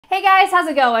Hey guys, how's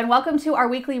it going? Welcome to our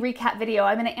weekly recap video.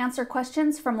 I'm going to answer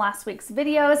questions from last week's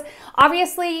videos.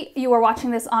 Obviously, you are watching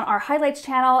this on our highlights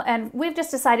channel, and we've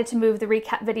just decided to move the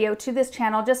recap video to this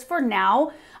channel just for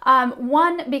now.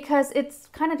 One, because it's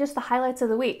kind of just the highlights of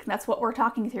the week. That's what we're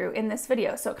talking through in this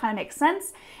video, so it kind of makes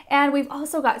sense. And we've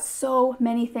also got so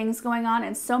many things going on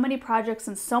and so many projects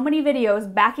and so many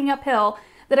videos backing uphill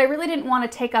that I really didn't want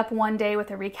to take up one day with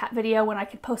a recap video when I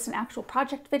could post an actual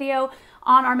project video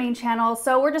on our main channel.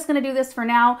 So we're just going to do this for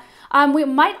now. We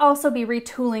might also be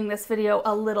retooling this video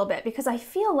a little bit because I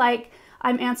feel like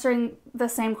I'm answering the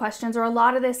same questions or a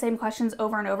lot of the same questions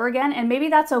over and over again, and maybe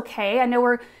that's okay. I know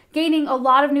we're gaining a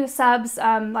lot of new subs.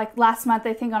 Like last month,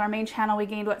 I think on our main channel, we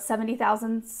gained, what,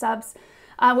 70,000 subs?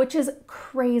 Which is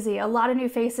crazy, a lot of new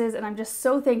faces, and I'm just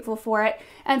so thankful for it.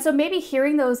 And so maybe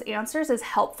hearing those answers is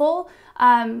helpful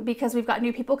because we've got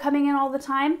new people coming in all the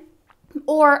time.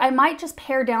 Or I might just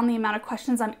pare down the amount of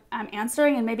questions I'm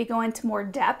answering and maybe go into more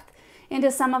depth into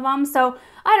some of them. So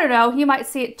I don't know, you might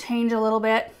see it change a little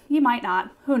bit. You might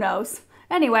not, who knows?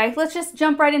 Anyway, let's just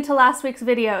jump right into last week's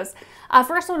videos.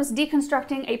 First one was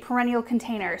deconstructing a perennial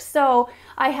container. So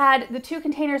I had the two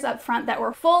containers up front that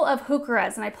were full of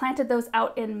heucheras, and I planted those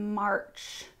out in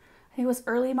March. I think it was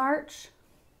early March.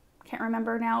 Can't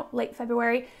remember now, late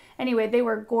February. Anyway, they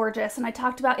were gorgeous, and I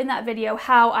talked about in that video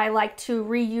how I like to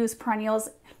reuse perennials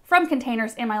from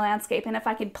containers in my landscape, and if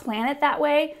I could plant it that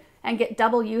way and get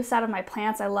double use out of my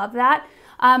plants, I love that.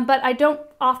 But I don't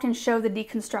often show the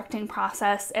deconstructing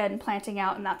process and planting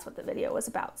out, and that's what the video was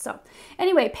about. So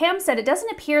anyway, Pam said, it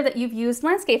doesn't appear that you've used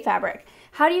landscape fabric.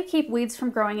 How do you keep weeds from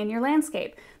growing in your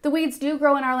landscape? The weeds do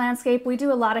grow in our landscape. We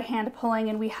do a lot of hand pulling,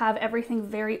 and we have everything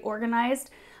very organized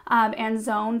and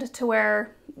zoned to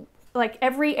where like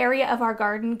every area of our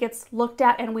garden gets looked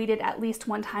at and weeded at least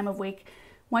one time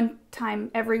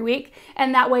every week,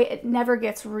 and that way it never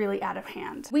gets really out of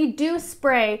hand. We do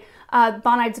spray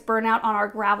Bonides burnout on our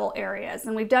gravel areas,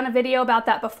 and we've done a video about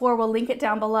that before. We'll link it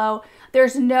down below.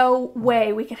 There's no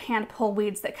way we could hand pull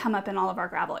weeds that come up in all of our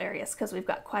gravel areas because we've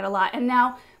got quite a lot. And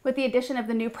now with the addition of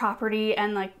the new property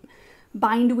and like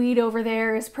bindweed over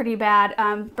there is pretty bad,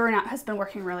 burnout has been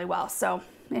working really well. So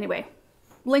anyway,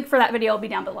 link for that video will be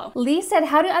down below. Lee said,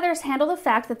 how do others handle the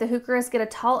fact that the heucheras get a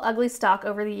tall, ugly stalk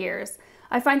over the years?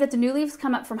 I find that the new leaves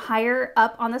come up from higher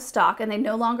up on the stalk and they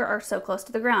no longer are so close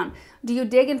to the ground. Do you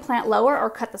dig and plant lower or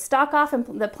cut the stalk off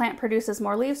and the plant produces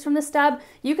more leaves from the stub?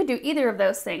 You could do either of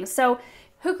those things. So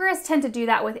heucheras tend to do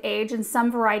that with age, and some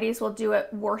varieties will do it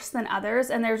worse than others.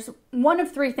 And there's one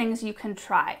of three things you can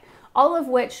try, all of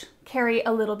which carry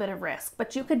a little bit of risk.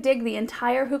 But you could dig the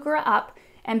entire heuchera up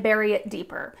and bury it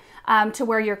deeper to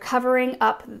where you're covering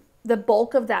up the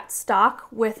bulk of that stalk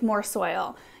with more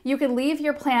soil. You could leave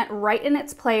your plant right in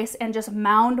its place and just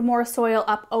mound more soil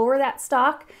up over that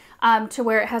stalk to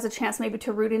where it has a chance maybe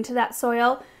to root into that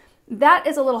soil. That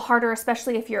is a little harder,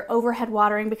 especially if you're overhead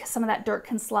watering, because some of that dirt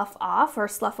can slough off or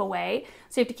slough away.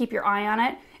 So you have to keep your eye on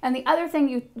it. And the other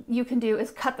thing you can do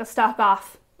is cut the stalk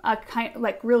off kind of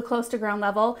like real close to ground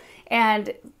level,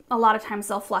 and a lot of times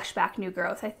they'll flush back new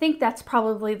growth. I think that's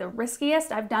probably the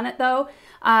riskiest. I've done it though.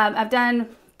 I've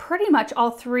done pretty much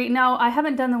all three. No, I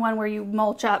haven't done the one where you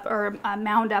mulch up or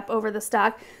mound up over the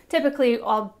stalk. Typically,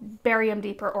 I'll bury them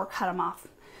deeper or cut them off,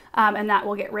 and that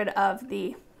will get rid of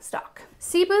the stalk.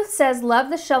 Seabooth says, love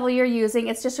the shovel you're using.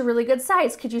 It's just a really good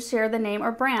size. Could you share the name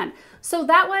or brand? So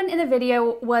that one in the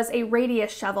video was a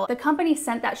radius shovel. The company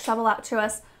sent that shovel out to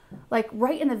us like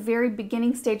right in the very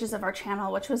beginning stages of our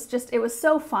channel, which was just, it was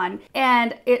so fun.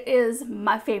 And it is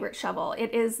my favorite shovel.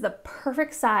 It is the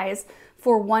perfect size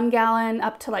for 1 gallon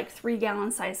up to like 3 gallon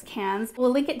size cans.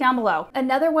 We'll link it down below.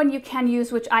 Another one you can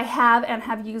use, which I have and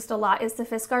have used a lot, is the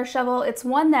Fiskars shovel. It's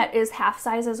one that is half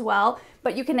size as well,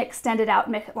 but you can extend it out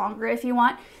and make it longer if you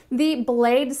want. The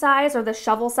blade size or the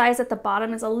shovel size at the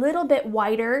bottom is a little bit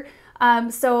wider,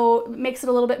 so it makes it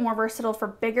a little bit more versatile for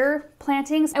bigger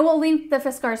plantings. And we'll link the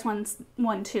Fiskars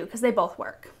one too, because they both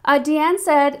work. Deanne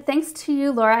said, thanks to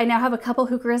you, Laura, I now have a couple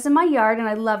heucheras in my yard and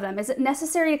I love them. Is it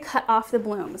necessary to cut off the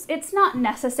blooms? It's not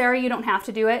necessary, you don't have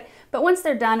to do it, but once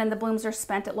they're done and the blooms are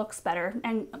spent, it looks better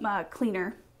and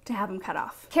cleaner to have them cut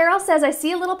off. Carol says, I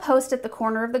see a little post at the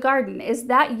corner of the garden. Is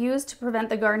that used to prevent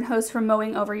the garden hose from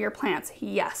mowing over your plants?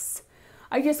 Yes.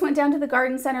 I just went down to the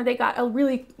garden center. They got a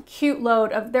really cute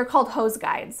load of, they're called hose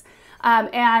guides. And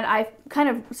I kind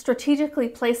of strategically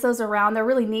place those around. They're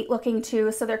really neat looking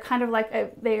too. So they're kind of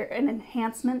like, they're an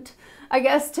enhancement, I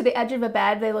guess, to the edge of a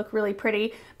bed. They look really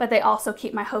pretty, but they also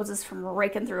keep my hoses from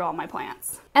raking through all my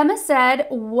plants. Emma said,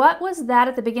 what was that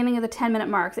at the beginning of the 10-minute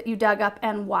mark that you dug up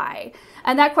and why?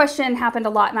 And that question happened a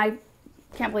lot, and I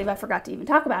Can't believe I forgot to even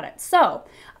talk about it. So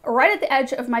right at the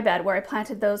edge of my bed where I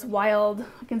planted those wild,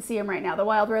 I can see them right now, the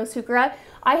wild rose heuchera,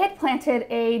 I had planted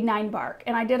a 9-bark,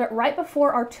 and I did it right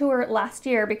before our tour last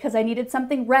year because I needed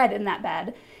something red in that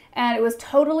bed. And it was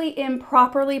totally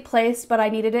improperly placed, but I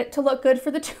needed it to look good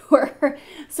for the tour.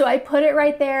 So I put it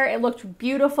right there. It looked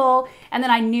beautiful. And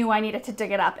then I knew I needed to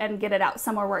dig it up and get it out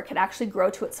somewhere where it could actually grow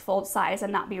to its full size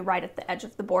and not be right at the edge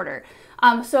of the border.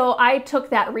 So I took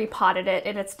that, repotted it,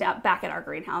 and it's back at our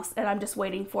greenhouse. And I'm just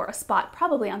waiting for a spot,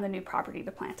 probably on the new property,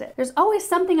 to plant it. There's always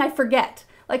something I forget,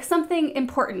 like something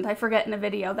important I forget in a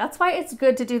video. That's why it's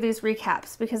good to do these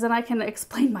recaps, because then I can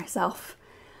explain myself.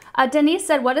 Denise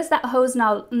said, what is that hose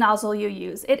nozzle you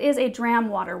use? It is a dram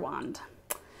water wand.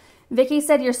 Vicky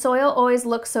said, your soil always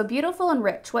looks so beautiful and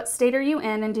rich. What state are you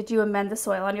in, and did you amend the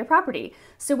soil on your property?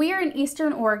 So we are in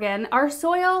Eastern Oregon. Our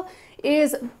soil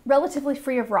is relatively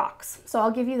free of rocks, so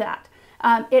I'll give you that.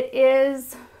 It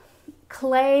is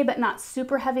clay, but not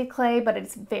super heavy clay, but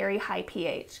it's very high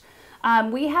pH.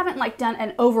 We haven't done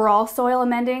an overall soil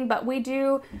amending, but we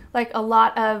do a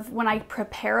lot of, when I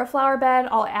prepare a flower bed,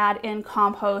 I'll add in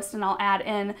compost, and I'll add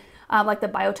in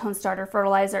the biotone starter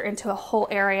fertilizer into a whole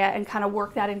area and kind of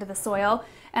work that into the soil.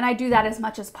 And I do that as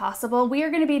much as possible. We're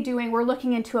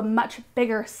looking into a much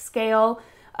bigger scale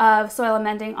of soil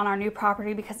amending on our new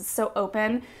property because it's so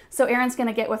open. So Erin's going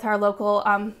to get with our local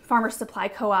farmer supply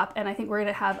co-op, and I think we're going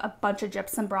to have a bunch of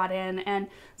gypsum brought in and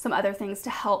some other things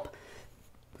to help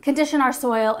condition our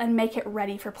soil and make it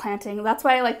ready for planting. That's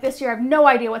why this year I have no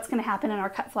idea what's going to happen in our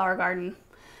cut flower garden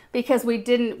because we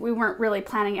weren't really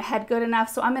planning ahead good enough.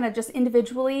 So I'm going to just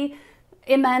individually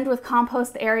amend with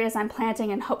compost the areas I'm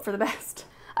planting and hope for the best.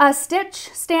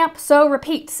 Stitch, Stamp, Sew,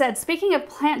 Repeat said, speaking of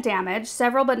plant damage,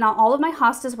 several but not all of my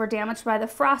hostas were damaged by the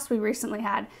frost we recently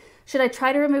had. Should I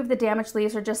try to remove the damaged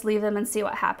leaves or just leave them and see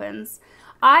what happens?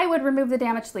 I would remove the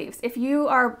damaged leaves. If you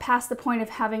are past the point of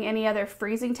having any other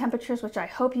freezing temperatures, which I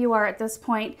hope you are at this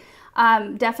point,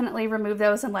 definitely remove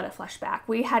those and let it flush back.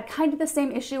 We had kind of the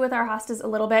same issue with our hostas a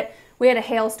little bit. We had a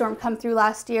hailstorm come through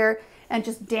last year and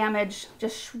just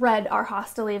shred our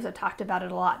hosta leaves. I talked about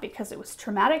it a lot because it was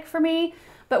traumatic for me,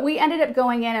 but we ended up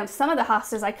going in and some of the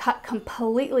hostas I cut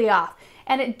completely off,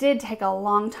 and it did take a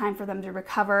long time for them to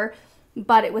recover,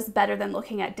 but it was better than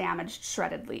looking at damaged,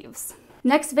 shredded leaves.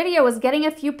 Next video was getting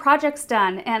a few projects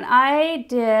done, and I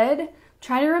did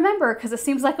try to remember because it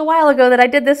seems like a while ago that I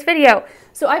did this video.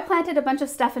 So I planted a bunch of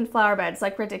stuff in flower beds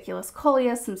like ridiculous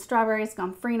coleus, some strawberries,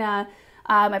 gomphrena.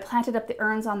 I planted up the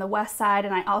urns on the west side,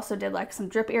 and I also did some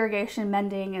drip irrigation,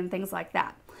 mending, and things like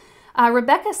that.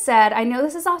 Rebecca said, I know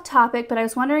this is off topic, but I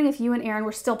was wondering if you and Erin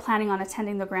were still planning on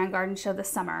attending the Grand Garden Show this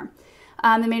summer.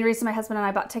 The main reason my husband and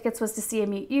I bought tickets was to see and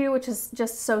meet you, which is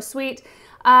just so sweet.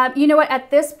 You know what, at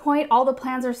this point, all the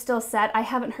plans are still set. I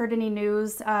haven't heard any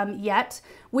news yet.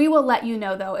 We will let you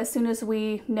know, though. As soon as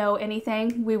we know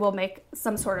anything, we will make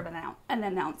some sort of an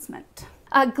announcement.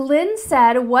 Glenn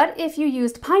said, what if you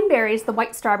used pine berries, the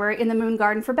white strawberry, in the moon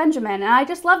garden for Benjamin? And I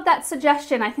just love that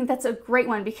suggestion. I think that's a great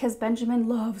one because Benjamin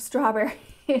loves strawberries.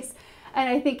 And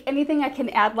I think anything I can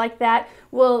add like that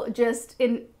will just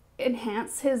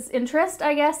enhance his interest,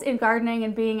 I guess, in gardening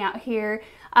and being out here.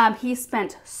 He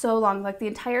spent so long, the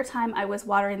entire time I was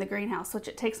watering the greenhouse, which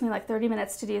it takes me 30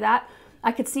 minutes to do that,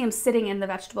 I could see him sitting in the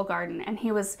vegetable garden, and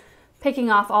he was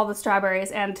picking off all the strawberries,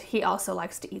 and he also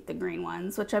likes to eat the green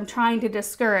ones, which I'm trying to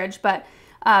discourage, but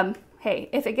hey,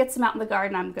 if it gets him out in the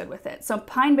garden, I'm good with it. So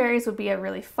pine berries would be a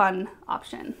really fun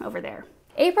option over there.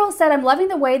 April said, I'm loving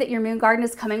the way that your moon garden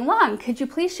is coming along. Could you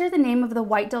please share the name of the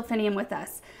white delphinium with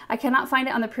us? I cannot find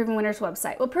it on the Proven Winners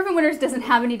website. Well, Proven Winners doesn't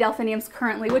have any delphiniums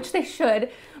currently, which they should,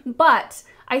 but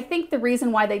I think the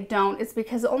reason why they don't is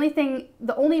because the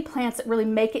only plants that really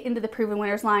make it into the Proven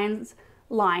Winners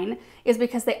line is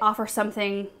because they offer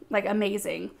something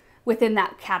amazing within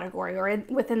that category or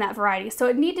within that variety. So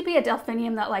it need to be a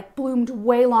delphinium that bloomed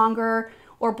way longer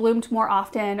or bloomed more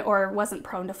often or wasn't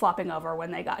prone to flopping over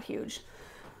when they got huge.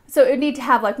 So it would need to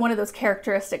have one of those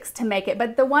characteristics to make it.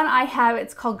 But the one I have,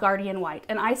 it's called Guardian White,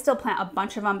 and I still plant a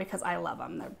bunch of them because I love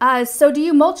them. So do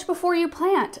you mulch before you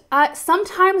plant?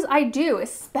 Sometimes I do,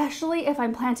 especially if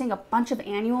I'm planting a bunch of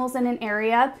annuals in an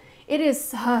area. It is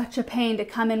such a pain to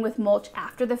come in with mulch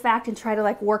after the fact and try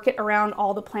to work it around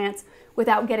all the plants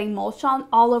without getting mulch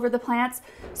all over the plants.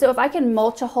 So if I can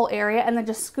mulch a whole area and then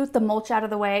just scoot the mulch out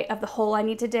of the way of the hole I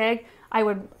need to dig, I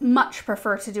would much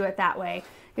prefer to do it that way.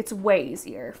 It's way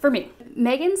easier for me.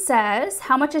 Megan says,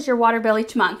 how much is your water bill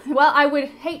each month? Well, I would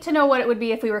hate to know what it would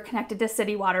be if we were connected to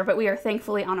city water, but we are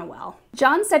thankfully on a well.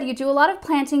 John said, you do a lot of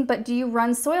planting, but do you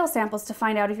run soil samples to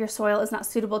find out if your soil is not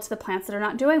suitable to the plants that are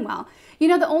not doing well? You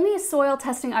know, the only soil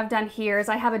testing I've done here is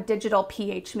I have a digital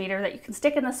pH meter that you can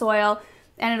stick in the soil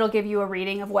and it'll give you a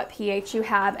reading of what pH you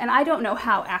have. And I don't know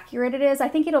how accurate it is. I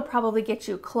think it'll probably get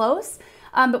you close,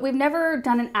 but we've never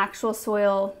done an actual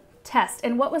soil test.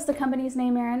 And what was the company's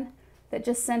name, Erin, that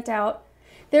just sent out?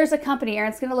 There's a company,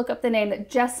 Erin's gonna look up the name,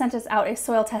 that just sent us out a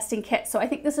soil testing kit. So I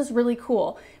think this is really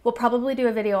cool. We'll probably do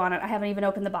a video on it. I haven't even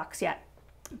opened the box yet.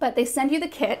 But they send you the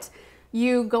kit.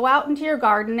 You go out into your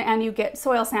garden and you get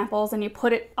soil samples and you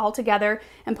put it all together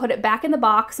and put it back in the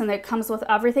box, and it comes with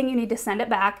everything you need to send it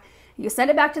back. You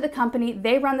send it back to the company,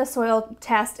 they run the soil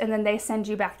test, and then they send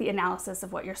you back the analysis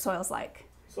of what your soil's like.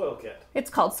 Soil kit.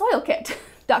 It's called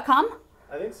soilkit.com.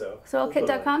 I think so.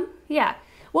 Soilkit.com? Yeah.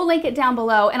 We'll link it down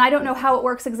below, and I don't know how it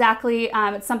works exactly.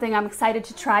 It's something I'm excited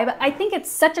to try, but I think it's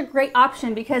such a great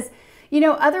option because, you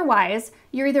know, otherwise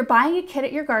you're either buying a kit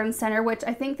at your garden center, which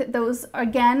I think that those,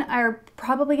 again, are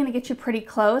probably going to get you pretty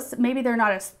close. Maybe they're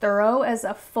not as thorough as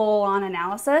a full-on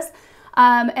analysis.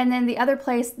 And then the other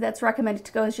place that's recommended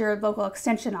to go is your local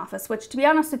extension office, which, to be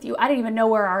honest with you, I didn't even know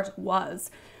where ours was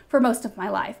for most of my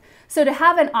life. So to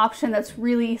have an option that's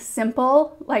really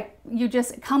simple, like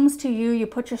it comes to you, you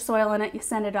put your soil in it, you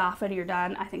send it off and you're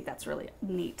done, I think that's really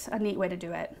neat, a neat way to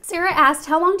do it. Sarah asked,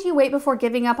 how long do you wait before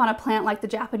giving up on a plant like the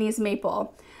Japanese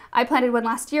maple? I planted one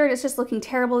last year and it's just looking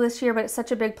terrible this year, but it's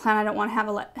such a big plant I don't want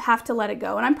to have to let it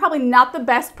go. And I'm probably not the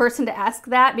best person to ask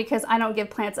that because I don't give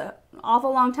plants an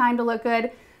awful long time to look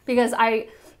good, because I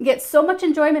get so much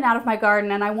enjoyment out of my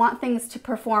garden and I want things to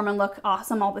perform and look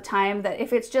awesome all the time that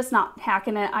if it's just not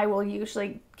hacking it, I will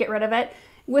usually get rid of it.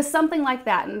 With something like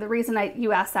that, and the reason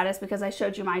you asked that is because I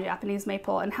showed you my Japanese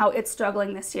maple and how it's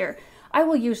struggling this year. I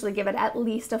will usually give it at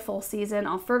least a full season.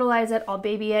 I'll fertilize it, I'll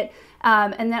baby it,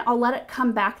 and then I'll let it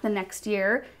come back the next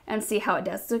year and see how it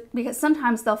does. So, because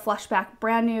sometimes they'll flush back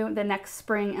brand new the next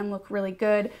spring and look really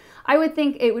good. I would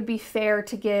think it would be fair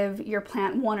to give your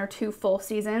plant 1 or 2 full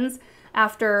seasons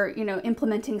after, you know,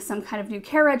 implementing some kind of new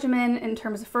care regimen in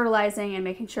terms of fertilizing and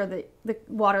making sure that the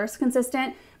water is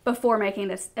consistent before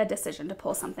making a decision to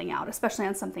pull something out, especially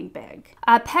on something big.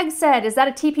 Peg said, is that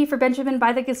a TP for Benjamin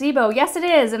by the gazebo? Yes, it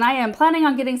is, and I am planning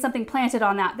on getting something planted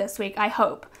on that this week, I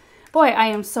hope. Boy, I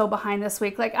am so behind this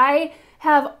week. Like, I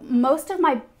have most of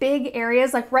my big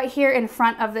areas, like right here in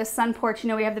front of this sun porch, you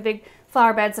know, we have the big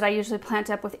flower beds that I usually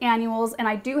plant up with annuals, and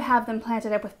I do have them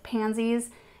planted up with pansies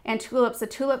and tulips. The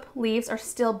tulip leaves are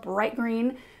still bright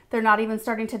green. They're not even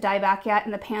starting to die back yet,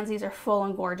 and the pansies are full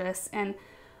and gorgeous, and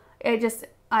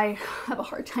I have a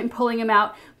hard time pulling them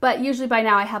out, but usually by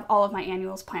now I have all of my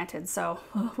annuals planted, so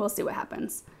we'll see what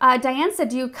happens. Diane said,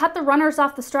 do you cut the runners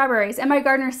off the strawberries? MI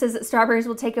Gardener says that strawberries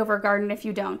will take over a garden if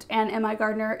you don't, and MI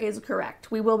Gardener is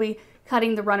correct. We will be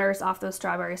cutting the runners off those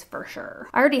strawberries for sure.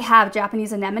 I already have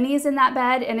Japanese anemones in that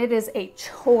bed, and it is a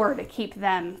chore to keep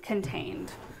them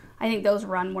contained. I think those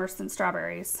run worse than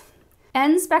strawberries.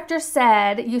 N-Spector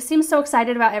said, you seem so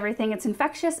excited about everything. It's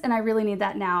infectious and I really need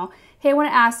that now. Hey, I want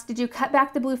to ask, did you cut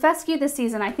back the blue fescue this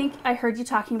season? I think I heard you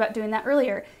talking about doing that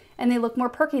earlier, and they look more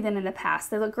perky than in the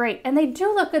past. They look great, and they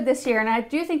do look good this year, and I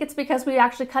do think it's because we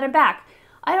actually cut him back.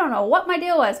 I don't know what my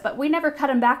deal was, but we never cut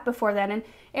him back before then. And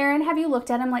Erin, have you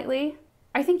looked at him lately?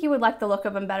 I think you would like the look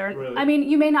of him better. Really? I mean,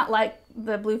 you may not like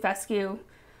the blue fescue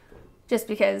just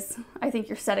because I think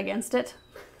you're set against it.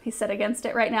 He's set against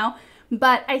it right now.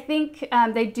 But I think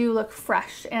they do look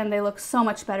fresh and they look so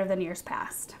much better than years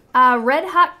past. Red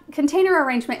Hot container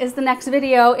arrangement is the next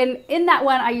video, and in that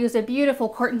one I used a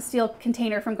beautiful corten steel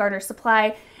container from Gardener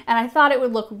Supply, and I thought it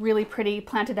would look really pretty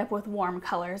planted up with warm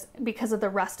colors because of the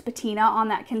rust patina on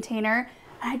that container.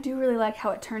 And I do really like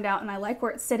how it turned out, and I like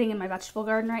where it's sitting in my vegetable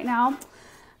garden right now.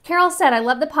 Carol said, I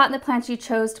love the pot and the plants you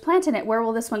chose to plant in it. Where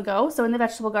will this one go? So in the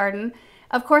vegetable garden.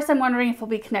 Of course, I'm wondering if it'll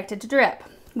be connected to drip.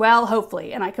 Well,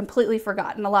 hopefully, and I completely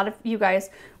forgot, and a lot of you guys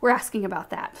were asking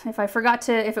about that. If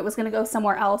it was going to go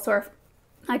somewhere else, or if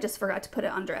I just forgot to put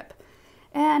it on drip.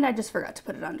 And I just forgot to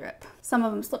put it on drip. Some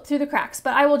of them slipped through the cracks,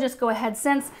 but I will just go ahead,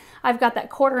 since I've got that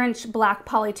 1/4 inch black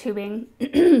poly tubing,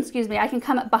 excuse me, I can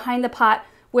come up behind the pot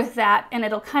with that, and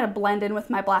it'll kind of blend in with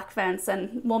my black fence,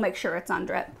 and we'll make sure it's on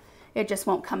drip. It just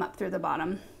won't come up through the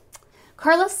bottom.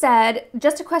 Carla said,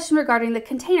 just a question regarding the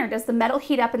container. Does the metal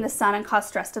heat up in the sun and cause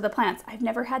stress to the plants? I've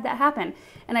never had that happen.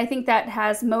 And I think that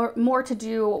has more to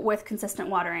do with consistent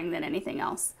watering than anything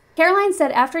else. Caroline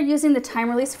said, after using the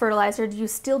time-release fertilizer, do you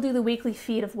still do the weekly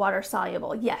feed of water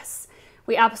soluble? Yes,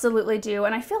 we absolutely do.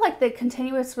 And I feel like the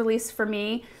continuous release for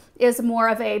me is more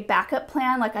of a backup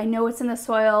plan. Like I know it's in the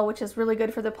soil, which is really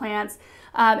good for the plants.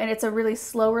 And it's a really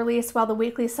slow release, while the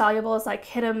weekly soluble is like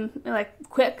hit them like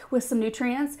quick with some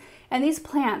nutrients. And these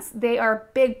plants, they are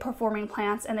big performing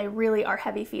plants and they really are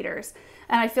heavy feeders.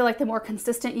 And I feel like the more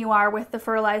consistent you are with the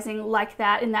fertilizing like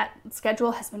that in that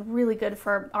schedule has been really good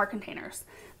for our containers.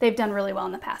 They've done really well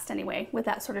in the past anyway with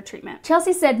that sort of treatment.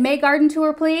 Chelsea said, May garden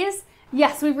tour, please.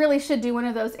 Yes, we really should do one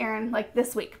of those, Erin, like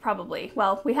this week probably.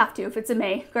 Well, we have to if it's a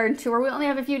May garden tour. We only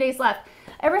have a few days left.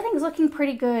 Everything's looking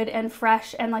pretty good and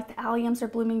fresh, and like the alliums are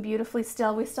blooming beautifully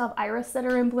still. We still have iris that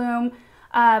are in bloom.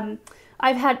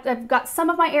 I've got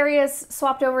some of my areas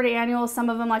swapped over to annuals. Some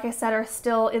of them, like I said, are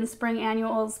still in spring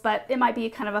annuals, but it might be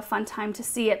kind of a fun time to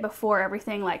see it before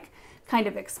everything like kind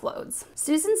of explodes.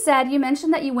 Susan said, you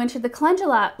mentioned that you wintered the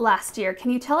calendula last year.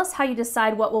 Can you tell us how you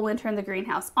decide what will winter in the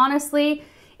greenhouse? Honestly,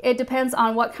 it depends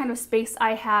on what kind of space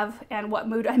I have and what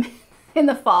mood I'm in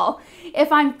the fall.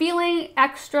 If I'm feeling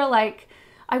extra like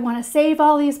I want to save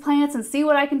all these plants and see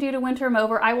what I can do to winter them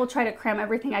over, I will try to cram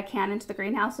everything I can into the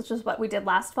greenhouse, which is what we did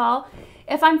last fall.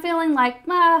 If I'm feeling like,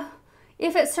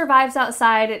 if it survives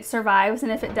outside, it survives,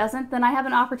 and if it doesn't, then I have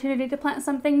an opportunity to plant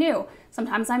something new.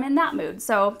 Sometimes I'm in that mood,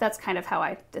 so that's kind of how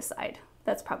I decide.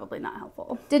 That's probably not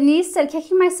helpful. Denise said,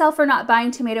 kicking myself for not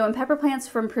buying tomato and pepper plants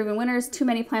from Proven Winners. Too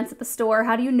many plants at the store.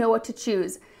 How do you know what to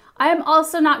choose? I am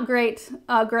also not a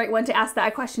great one to ask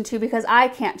that question to, because I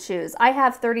can't choose. I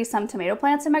have 30 some tomato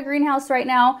plants in my greenhouse right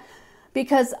now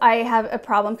because I have a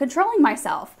problem controlling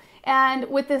myself. And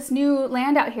with this new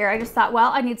land out here, I just thought, well,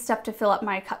 I need stuff to fill up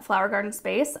my cut flower garden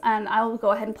space, and I'll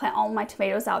go ahead and plant all my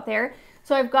tomatoes out there.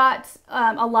 So I've got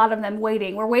a lot of them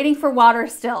waiting. We're waiting for water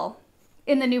still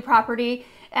in the new property.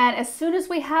 And as soon as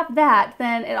we have that,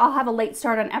 then I'll have a late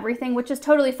start on everything, which is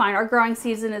totally fine. Our growing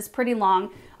season is pretty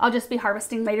long. I'll just be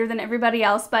harvesting later than everybody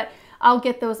else, but I'll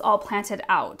get those all planted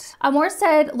out. Amor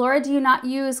said, Laura, do you not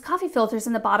use coffee filters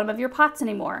in the bottom of your pots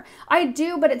anymore? I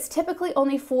do, but it's typically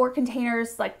only for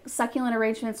containers like succulent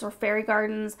arrangements or fairy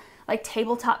gardens, like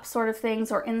tabletop sort of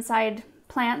things, or inside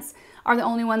plants are the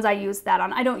only ones I use that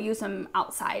on. I don't use them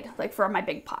outside, like for my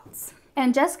big pots.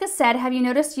 And Jessica said, have you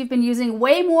noticed you've been using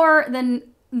way more than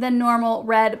normal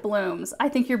red blooms? I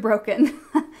think you're broken.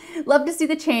 Love to see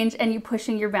the change and you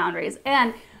pushing your boundaries.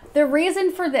 And the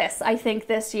reason for this, I think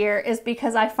this year, is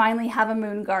because I finally have a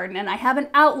moon garden and I have an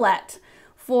outlet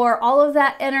for all of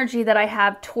that energy that I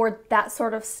have toward that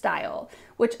sort of style,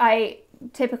 which I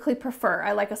typically prefer.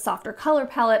 I like a softer color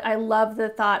palette. I love the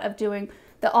thought of doing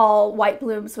the all white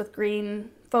blooms with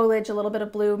green foliage, a little bit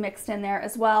of blue mixed in there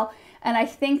as well. And I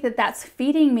think that that's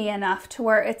feeding me enough to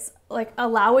where it's like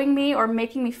allowing me or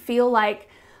making me feel like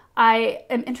I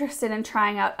am interested in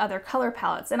trying out other color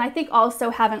palettes. And I think also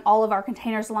having all of our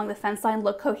containers along the fence line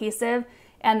look cohesive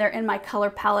and they're in my color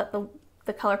palette,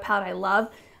 the color palette I love,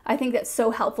 I think that's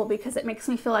so helpful because it makes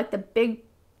me feel like the big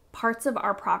parts of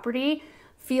our property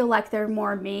feel like they're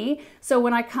more me. So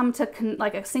when I come to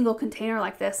like a single container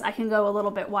like this, I can go a little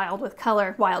bit wild with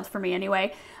color, wild for me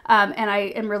anyway, and I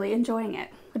am really enjoying it.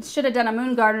 But should have done a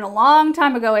moon garden a long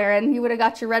time ago, Erin. You would have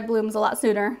got your red blooms a lot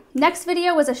sooner. Next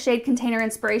video was a shade container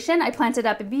inspiration. I planted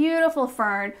up a beautiful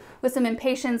fern with some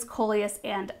impatiens, coleus,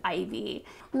 and ivy.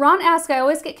 Ron asked, I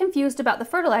always get confused about the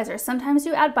fertilizer. Sometimes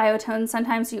you add biotone,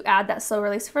 sometimes you add that slow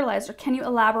release fertilizer. Can you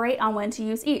elaborate on when to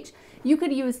use each? You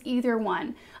could use either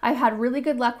one. I've had really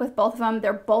good luck with both of them.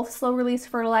 They're both slow release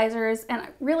fertilizers, and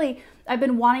really, I've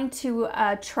been wanting to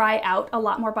try out a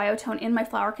lot more biotone in my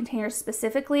flower containers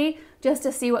specifically, just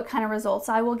to see what kind of results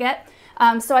I will get.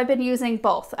 So I've been using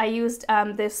both. I used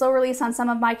the slow release on some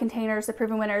of my containers, the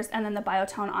Proven Winners, and then the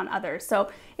biotone on others. So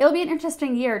it'll be an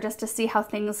interesting year just to see how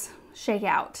things shake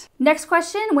out. Next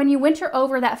question, when you winter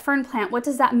over that fern plant, what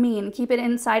does that mean? Keep it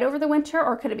inside over the winter,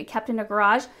 or could it be kept in a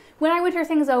garage? When I winter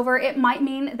things over, it might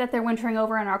mean that they're wintering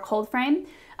over in our cold frame.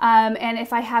 And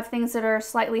if I have things that are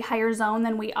slightly higher zone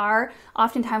than we are,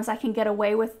 oftentimes I can get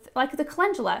away with, like the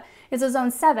calendula is a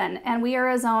zone 7 and we are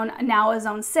a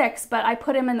zone 6, but I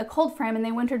put them in the cold frame and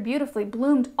they wintered beautifully,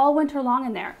 bloomed all winter long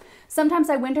in there. Sometimes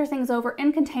I winter things over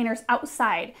in containers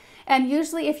outside. And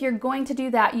usually if you're going to do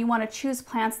that, you want to choose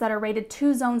plants that are rated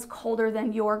 2 zones colder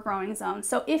than your growing zone.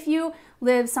 So if you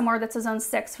live somewhere that's a zone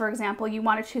 6, for example, you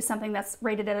want to choose something that's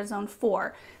rated at a zone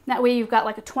 4. That way you've got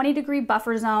like a 20-degree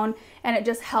buffer zone, and it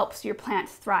just helps your plant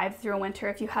thrive through a winter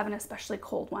if you have an especially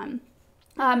cold one.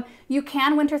 You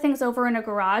can winter things over in a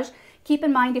garage. Keep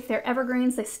in mind, if they're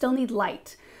evergreens, they still need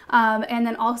light. And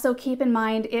then also keep in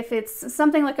mind, if it's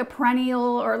something like a perennial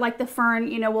or like the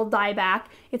fern, you know, will die back,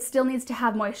 it still needs to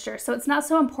have moisture. So it's not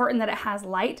so important that it has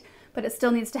light, but it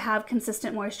still needs to have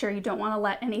consistent moisture. You don't want to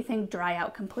let anything dry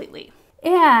out completely.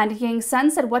 And Yang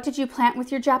Sun said, what did you plant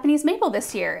with your Japanese maple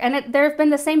this year? And there have been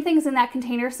the same things in that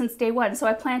container since day one. So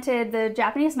I planted the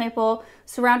Japanese maple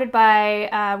surrounded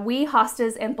by wee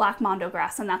hostas and black mondo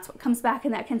grass. And that's what comes back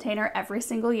in that container every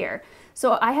single year.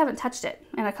 So I haven't touched it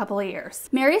in a couple of years.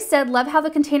 Mary said, love how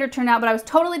the container turned out, but I was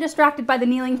totally distracted by the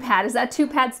kneeling pad. Is that 2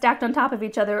 pads stacked on top of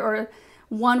each other or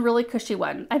one really cushy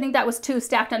one? I think that was 2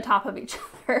 stacked on top of each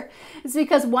other. It's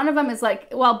because one of them is like,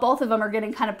 well, both of them are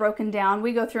getting kind of broken down.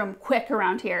 We go through them quick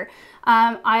around here.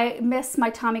 I miss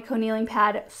my Tomiko kneeling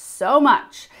pad so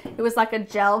much. It was like a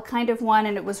gel kind of one,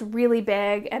 and it was really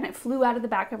big, and it flew out of the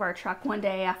back of our truck one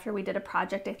day after we did a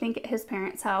project, I think at his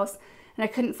parents' house, and I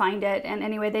couldn't find it. And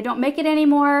anyway, they don't make it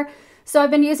anymore. So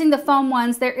I've been using the foam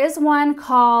ones. There is one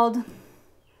called,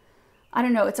 I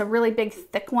don't know, it's a really big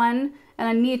thick one. And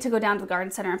I need to go down to the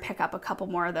garden center and pick up a couple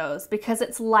more of those because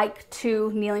it's like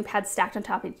 2 kneeling pads stacked on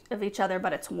top of each other,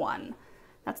 but it's one.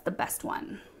 That's the best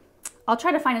one. I'll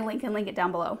try to find a link and link it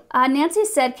down below. Nancy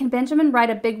said, can Benjamin ride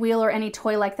a big wheel or any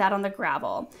toy like that on the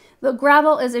gravel? The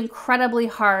gravel is incredibly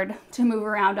hard to move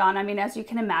around on. I mean, as you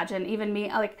can imagine, even me,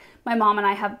 like my mom and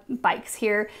I have bikes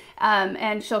here,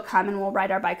 and she'll come and we'll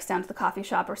ride our bikes down to the coffee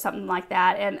shop or something like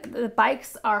that. And the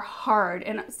bikes are hard,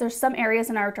 and there's some areas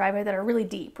in our driveway that are really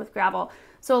deep with gravel.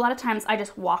 So a lot of times I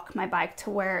just walk my bike to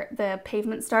where the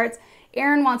pavement starts.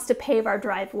 Aaron wants to pave our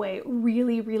driveway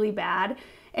really, really bad.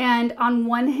 And on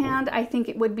one hand, I think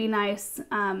it would be nice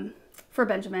for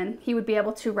Benjamin. He would be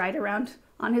able to ride around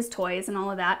on his toys and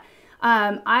all of that.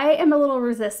 I am a little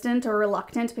resistant or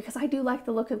reluctant because I do like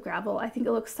the look of gravel. I think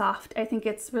it looks soft. I think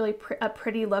it's really a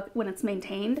pretty look when it's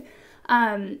maintained.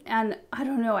 And I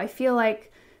don't know, I feel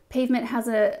like pavement has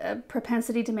a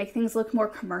propensity to make things look more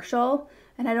commercial.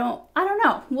 And I don't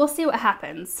know. We'll see what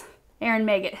happens. Aaron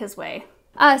may get his way.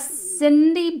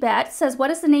 Cindy Bet says,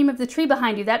 what is the name of the tree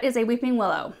behind you? That is a weeping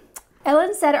willow.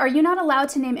 Ellen said, are you not allowed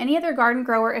to name any other garden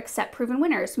grower except proven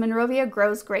winners? Monrovia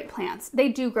grows great plants. They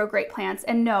do grow great plants.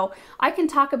 And no, I can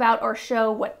talk about or show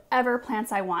whatever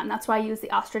plants I want. And that's why I use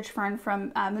the ostrich fern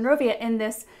from Monrovia in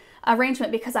this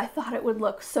arrangement because I thought it would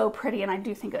look so pretty, and I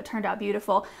do think it turned out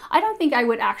beautiful. I don't think I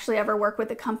would actually ever work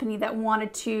with a company that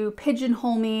wanted to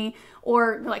pigeonhole me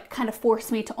or like kind of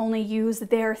force me to only use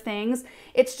their things.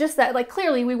 It's just that like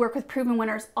clearly we work with proven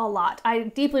winners a lot. I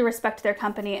deeply respect their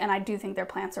company, and I do think their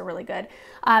plants are really good.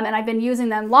 And I've been using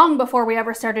them long before we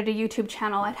ever started a YouTube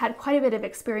channel. I'd had quite a bit of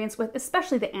experience with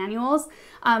especially the annuals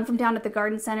from down at the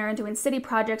garden center and doing city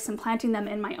projects and planting them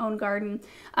in my own garden.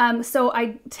 So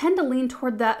I tend to lean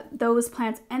toward those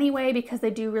plants anyway because they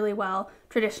do really well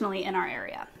traditionally in our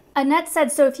area. Annette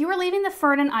said, so if you were leaving the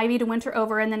fern and ivy to winter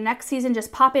over and the next season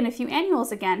just pop in a few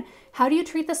annuals again, how do you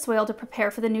treat the soil to prepare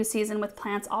for the new season with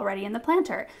plants already in the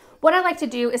planter? What I like to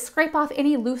do is scrape off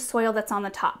any loose soil that's on the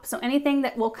top. So anything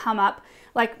that will come up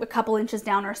like a couple inches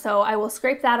down or so, I will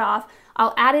scrape that off.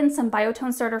 I'll add in some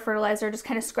biotone starter fertilizer, just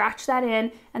kind of scratch that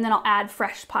in, and then I'll add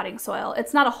fresh potting soil.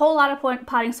 It's not a whole lot of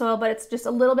potting soil, but it's just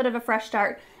a little bit of a fresh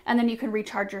start, and then you can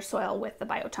recharge your soil with the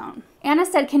biotone. Anna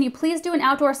said, can you please do an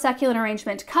outdoor succulent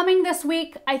arrangement? Coming this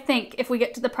week, I think, if we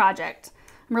get to the project.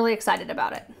 I'm really excited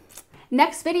about it.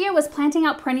 Next video was planting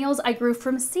out perennials I grew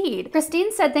from seed.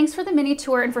 Christine said, thanks for the mini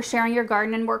tour and for sharing your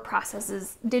garden and work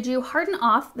processes. Did you harden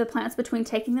off the plants between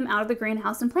taking them out of the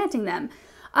greenhouse and planting them?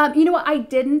 You know what, I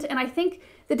didn't, and I think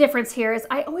the difference here is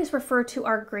I always refer to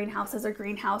our greenhouse as a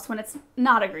greenhouse when it's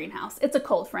not a greenhouse. It's a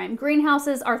cold frame.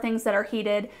 Greenhouses are things that are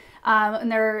heated, and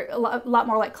they're a lot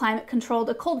more like climate controlled.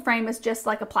 A cold frame is just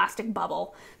like a plastic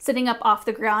bubble sitting up off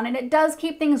the ground, and it does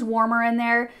keep things warmer in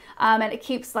there, and it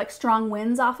keeps like strong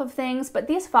winds off of things. But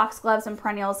these foxgloves and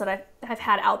perennials that I've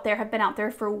had out there have been out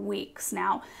there for weeks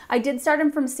now. I did start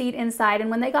them from seed inside, and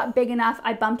when they got big enough,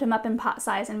 I bumped them up in pot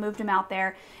size and moved them out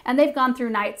there, and they've gone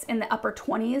through nights in the upper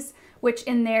 20s, which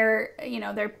in there, you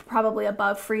know, they're probably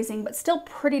above freezing, but still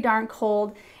pretty darn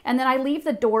cold. And then I leave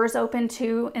the doors open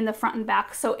too in the front and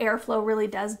back, so airflow really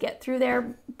does get through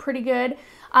there pretty good.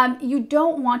 You do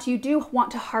want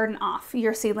to harden off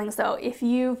your seedlings though. If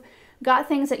you've got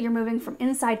things that you're moving from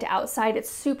inside to outside, it's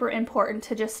super important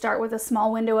to just start with a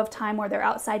small window of time where they're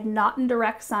outside, not in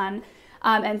direct sun,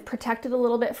 and protected a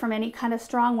little bit from any kind of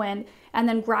strong wind, and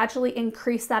then gradually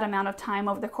increase that amount of time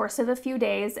over the course of a few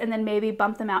days, and then maybe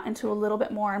bump them out into a little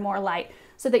bit more and more light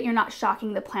so that you're not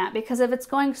shocking the plant. Because if it's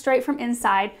going straight from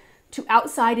inside to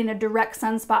outside in a direct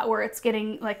sunspot where it's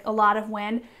getting like a lot of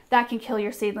wind, that can kill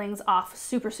your seedlings off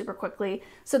super, super quickly.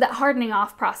 So that hardening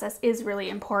off process is really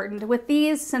important. With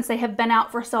these, since they have been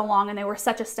out for so long and they were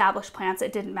such established plants,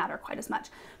 it didn't matter quite as much.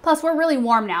 Plus, we're really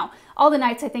warm now. All the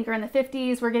nights I think are in the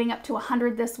 50s. We're getting up to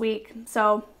 100 this week.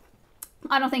 So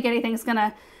I don't think anything's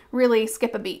gonna really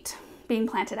skip a beat being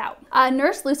planted out.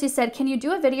 Nurse Lucy said, can you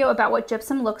do a video about what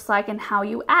gypsum looks like and how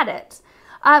you add it?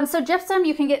 So gypsum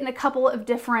you can get in a couple of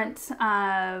different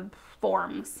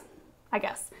forms, I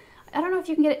guess. I don't know if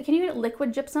you can get it. Can you get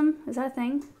liquid gypsum? Is that a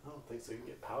thing? I don't think so. You can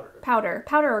get powder.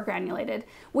 Powder or granulated.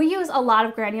 We use a lot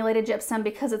of granulated gypsum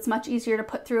because it's much easier to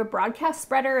put through a broadcast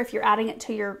spreader if you're adding it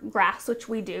to your grass, which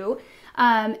we do.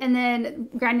 And then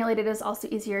granulated is also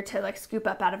easier to like scoop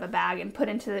up out of a bag and put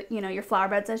into, you know, your flower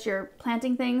beds as you're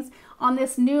planting things. On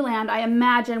this new land, I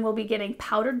imagine we'll be getting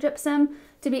powdered gypsum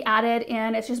to be added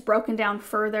in. It's just broken down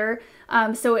further.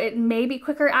 So it may be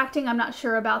quicker acting. I'm not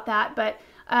sure about that, but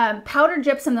powdered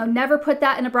gypsum though, never put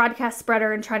that in a broadcast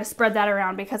spreader and try to spread that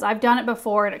around, because I've done it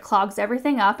before and it clogs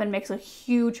everything up and makes a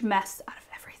huge mess out of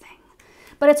everything.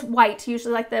 But it's white.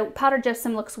 Usually like the powdered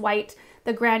gypsum looks white.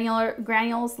 The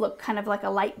granules look kind of like a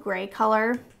light gray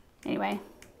color. Anyway.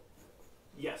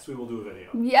 Yes, we will do a video.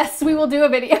 Yes, we will do a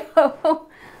video.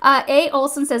 A.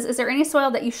 Olson says, is there any soil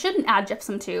that you shouldn't add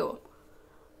gypsum to?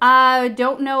 I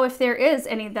don't know if there is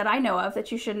any that I know of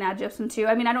that you shouldn't add gypsum to.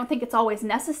 I mean, I don't think it's always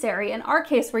necessary. In our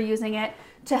case, we're using it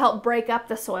to help break up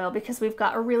the soil because we've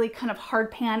got a really kind of hard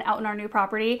pan out in our new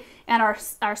property, and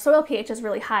our soil pH is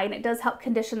really high, and it does help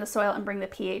condition the soil and bring the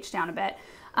pH down a bit.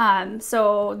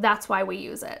 So that's why we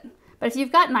use it. But if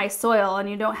you've got nice soil and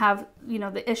you don't have, you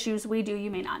know, the issues we do, you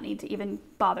may not need to even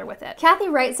bother with it. Kathy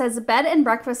Wright says, bed and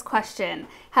breakfast question.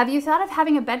 Have you thought of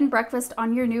having a bed and breakfast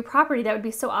on your new property? That would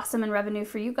be so awesome and revenue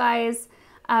for you guys.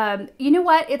 You know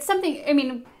what? It's something, I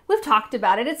mean, we've talked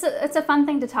about it. It's a fun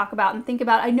thing to talk about and think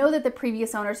about. I know that the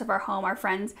previous owners of our home, our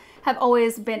friends, have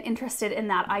always been interested in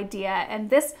that idea. And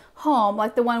this home,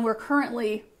 like the one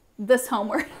this home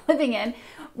we're living in,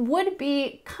 would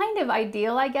be kind of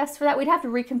ideal, I guess, for that. We'd have to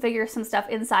reconfigure some stuff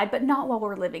inside, but not while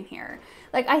we're living here.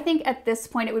 Like, I think at this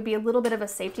point it would be a little bit of a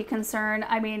safety concern.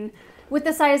 I mean, with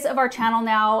the size of our channel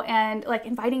now and like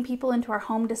inviting people into our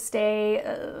home to stay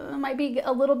might be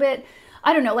a little bit,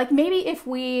 I don't know, like maybe if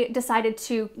we decided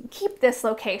to keep this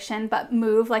location but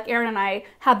move, like Erin and I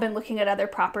have been looking at other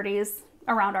properties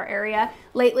around our area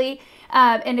lately,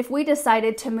 and if we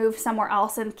decided to move somewhere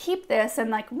else and keep this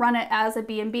and like run it as a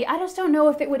B&B, I just don't know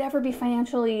if it would ever be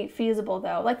financially feasible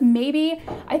though. Like maybe,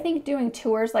 I think doing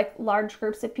tours, like large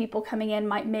groups of people coming in,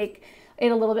 might make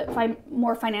it a little bit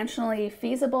more financially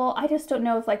feasible. I just don't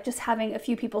know if like just having a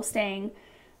few people staying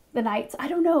the nights, I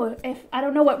don't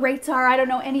know what rates are, I don't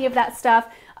know any of that stuff.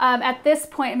 At this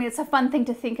point, I mean, it's a fun thing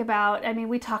to think about. I mean,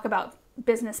 we talk about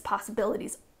business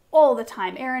possibilities all the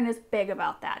time. Aaron is big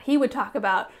about that. He would talk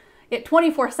about it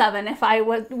 24/7 if I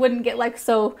wouldn't get like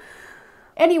so.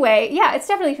 Anyway, yeah, it's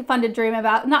definitely fun to dream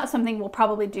about. Not something we'll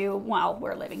probably do while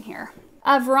we're living here.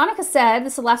 Veronica said,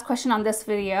 this is the last question on this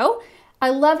video. I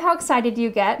love how excited you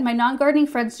get. My non-gardening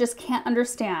friends just can't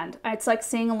understand. It's like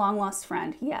seeing a long-lost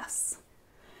friend. Yes.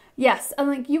 Yes, I'm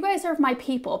like, you guys are my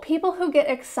people who get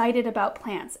excited about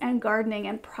plants and gardening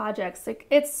and projects. Like,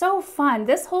 it's so fun.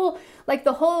 This whole, like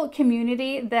the whole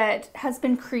community that has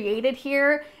been created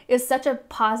here is such a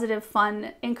positive,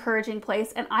 fun, encouraging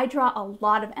place. And I draw a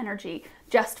lot of energy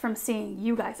just from seeing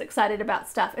you guys excited about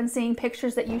stuff and seeing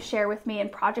pictures that you share with me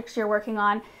and projects you're working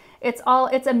on. It's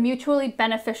a mutually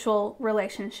beneficial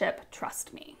relationship,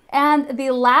 trust me. And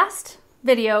the last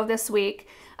video this week,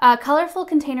 colorful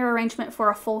container arrangement for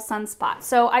a full sunspot.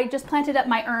 So I just planted up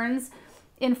my urns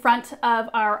in front of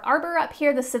our arbor up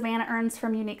here, the Savannah urns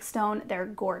from Unique Stone. They're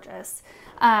gorgeous.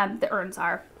 The urns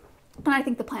are. And I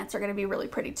think the plants are going to be really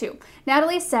pretty too.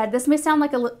 Natalie said, this may sound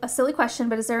like a silly question,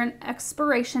 but is there an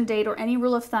expiration date or any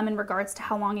rule of thumb in regards to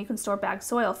how long you can store bagged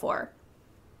soil for?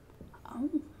 Oh,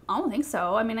 I don't think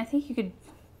so. I mean, I think you could,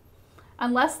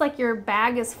 unless like your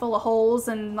bag is full of holes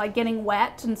and like getting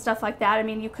wet and stuff like that. I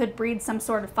mean, you could breed some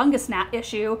sort of fungus gnat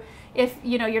issue if,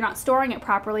 you know, you're not storing it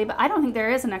properly, but I don't think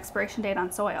there is an expiration date on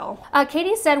soil.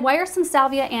 Katie said, why are some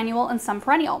salvia annual and some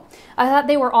perennial? I thought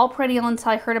they were all perennial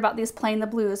until I heard about these plain the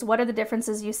blues. What are the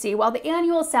differences you see? Well, the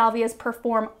annual salvias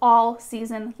perform all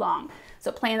season long.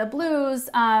 So plain the blues,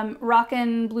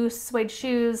 rockin' blue suede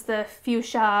shoes, the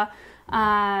fuchsia,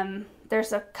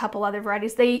 there's a couple other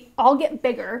varieties. They all get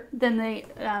bigger than the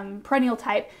perennial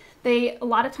type. They a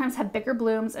lot of times have bigger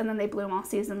blooms and then they bloom all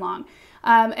season long.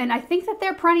 And I think that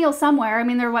they're perennial somewhere. I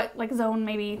mean, they're what, like zone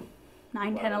maybe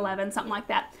 9, 10, 11, something like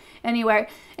that. Anyway,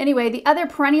 the other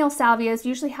perennial salvias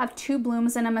usually have 2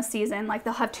 blooms in them a season. Like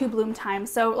they'll have 2 bloom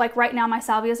times. So like right now my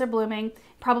salvias are blooming.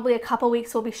 Probably a couple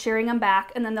weeks we'll be shearing them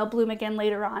back and then they'll bloom again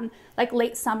later on, like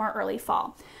late summer, early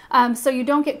fall. So you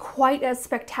don't get quite as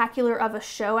spectacular of a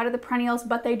show out of the perennials,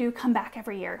 but they do come back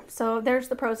every year. So there's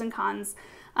the pros and cons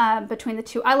between the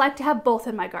two. I like to have both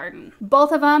in my garden.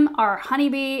 Both of them are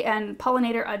honeybee and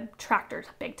pollinator attractors,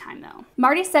 big time though.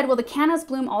 Marty said, will the cannas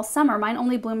bloom all summer? Mine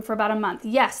only bloom for about a month.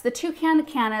 Yes, the toucan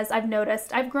cannas I've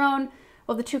noticed. I've grown,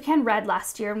 well, the toucan red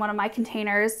last year in one of my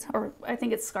containers, or I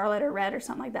think it's scarlet or red or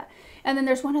something like that. And then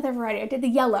there's one other variety. I did the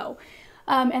yellow.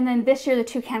 And then this year the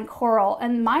toucan coral,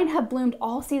 and mine have bloomed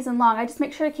all season long. I just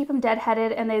make sure to keep them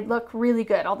deadheaded and they look really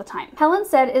good all the time. Helen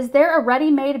said, is there a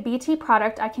ready-made BT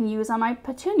product I can use on my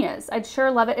petunias? I'd sure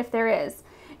love it if there is.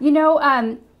 You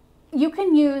know, you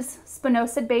can use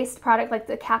spinosad-based product like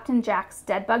the Captain Jack's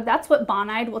Dead Bug. That's what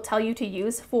Bonide will tell you to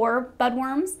use for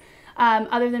budworms,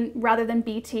 rather than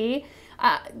BT.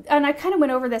 And I kind of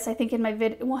went over this, I think, in my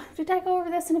video. Well, did I go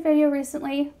over this in a video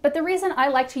recently? But the reason I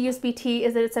like to use BT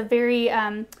is that it's a very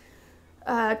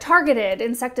targeted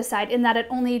insecticide in that it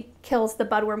only kills the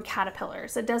budworm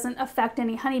caterpillars. It doesn't affect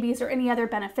any honeybees or any other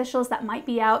beneficials that might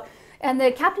be out. And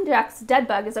the Captain Jack's Dead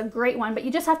Bug is a great one, but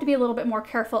you just have to be a little bit more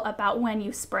careful about when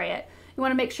you spray it. You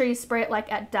want to make sure you spray it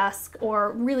like at dusk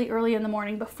or really early in the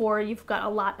morning before you've got a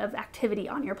lot of activity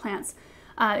on your plants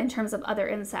in terms of other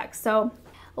insects. So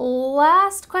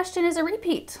last question is a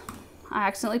repeat. I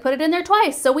accidentally put it in there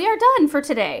twice, so we are done for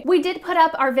today. We did put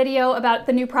up our video about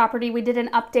the new property. We did an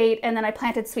update, and then I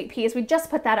planted sweet peas. We just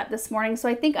put that up this morning, so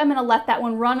I think I'm gonna let that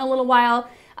one run a little while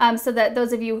so that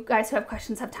those of you guys who have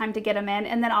questions have time to get them in,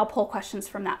 and then I'll pull questions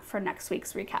from that for next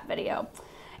week's recap video.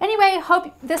 Anyway,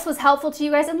 hope this was helpful to you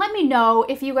guys, and let me know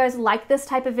if you guys like this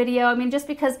type of video. I mean, just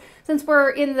because since we're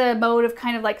in the mode of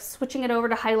kind of like switching it over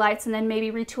to highlights and then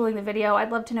maybe retooling the video,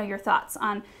 I'd love to know your thoughts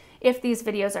on if these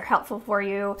videos are helpful for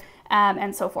you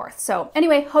and so forth. So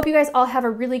anyway, hope you guys all have a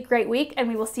really great week, and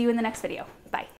we will see you in the next video. Bye.